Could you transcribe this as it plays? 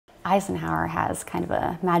Eisenhower has kind of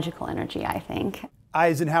a magical energy, I think.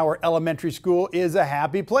 Eisenhower Elementary School is a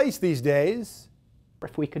happy place these days.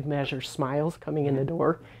 If we could measure smiles coming in the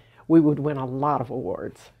door, we would win a lot of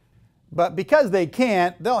awards. But because they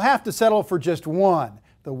can't, they'll have to settle for just one,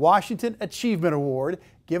 the Washington Achievement Award,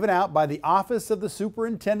 given out by the Office of the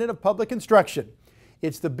Superintendent of Public Instruction.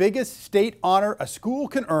 It's the biggest state honor a school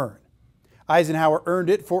can earn. Eisenhower earned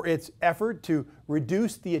it for its effort to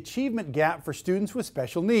reduce the achievement gap for students with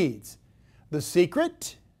special needs. The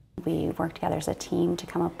secret? We work together as a team to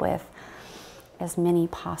come up with as many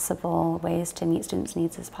possible ways to meet students'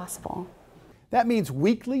 needs as possible. That means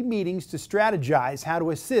weekly meetings to strategize how to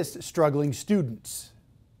assist struggling students.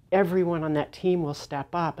 Everyone on that team will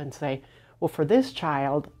step up and say, well, for this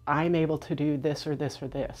child, I'm able to do this or this or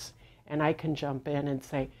this. And I can jump in and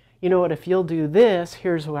say, you know what, if you'll do this,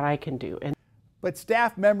 here's what I can do. But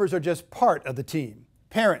staff members are just part of the team.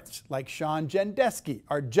 Parents, like Sean Jendeski,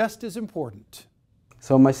 are just as important.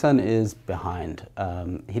 So my son is behind.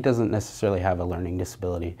 He doesn't necessarily have a learning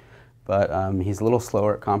disability, but he's a little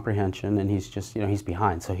slower at comprehension, and he's just, he's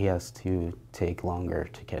behind, so he has to take longer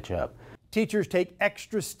to catch up. Teachers take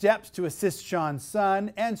extra steps to assist Sean's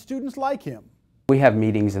son and students like him. We have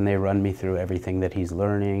meetings and they run me through everything that he's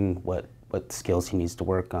learning, what skills he needs to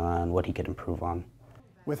work on, what he could improve on.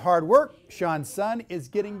 With hard work, Sean's son is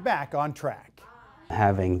getting back on track.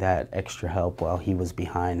 Having that extra help while he was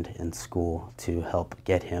behind in school to help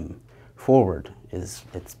get him forward it's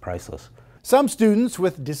priceless. Some students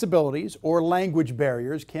with disabilities or language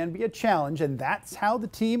barriers can be a challenge, and that's how the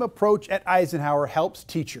team approach at Eisenhower helps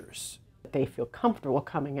teachers. They feel comfortable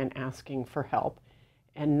coming and asking for help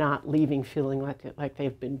and not leaving feeling like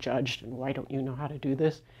they've been judged and why don't you know how to do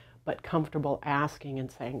this, but comfortable asking and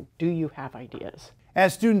saying, do you have ideas?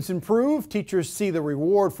 As students improve, teachers see the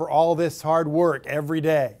reward for all this hard work every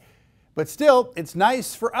day. But still, it's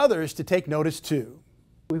nice for others to take notice too.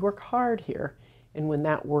 We work hard here, and when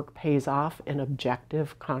that work pays off in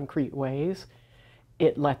objective, concrete ways,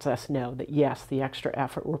 it lets us know that yes, the extra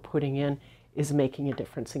effort we're putting in is making a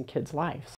difference in kids' lives.